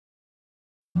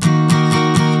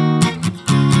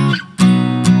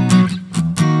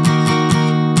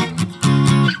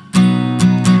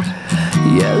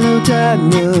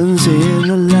diamonds in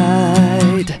the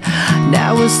light.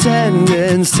 Now we're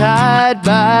standing side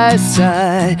by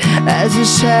side as your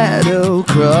shadow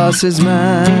crosses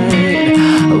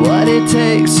mine. What it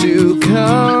takes to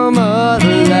come alive.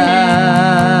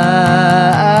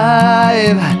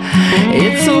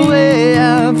 It's the way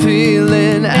I'm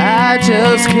feeling, I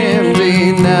just can't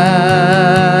deny.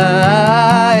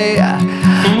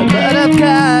 But I've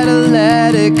gotta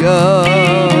let it go.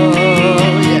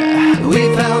 Yeah.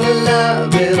 We found a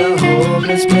love in a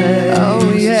hopeless place.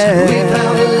 Oh yeah. We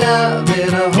found a love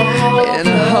in a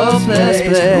hopeless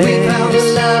place. We found a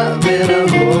love in a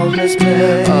hopeless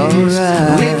place.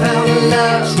 Alright. We found a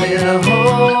love in a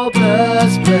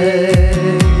hopeless place.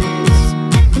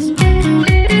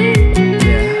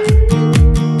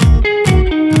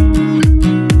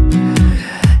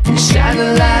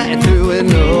 Through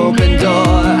an open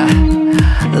door,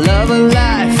 love of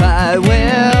life, I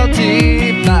will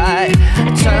divide.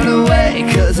 Turn away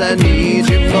cause I need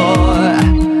you more.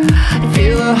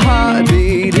 Feel a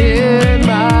heartbeat in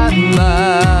my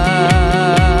mind.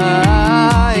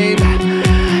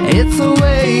 It's the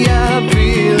way I'm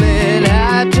feeling,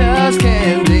 I just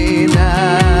can't deny.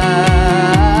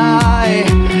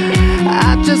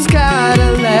 I've just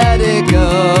gotta let it go.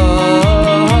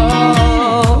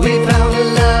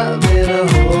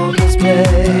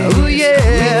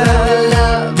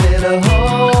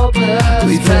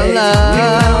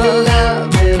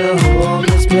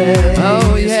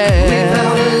 Oh yeah, we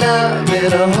found a love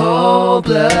in a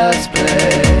hopeless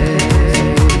place.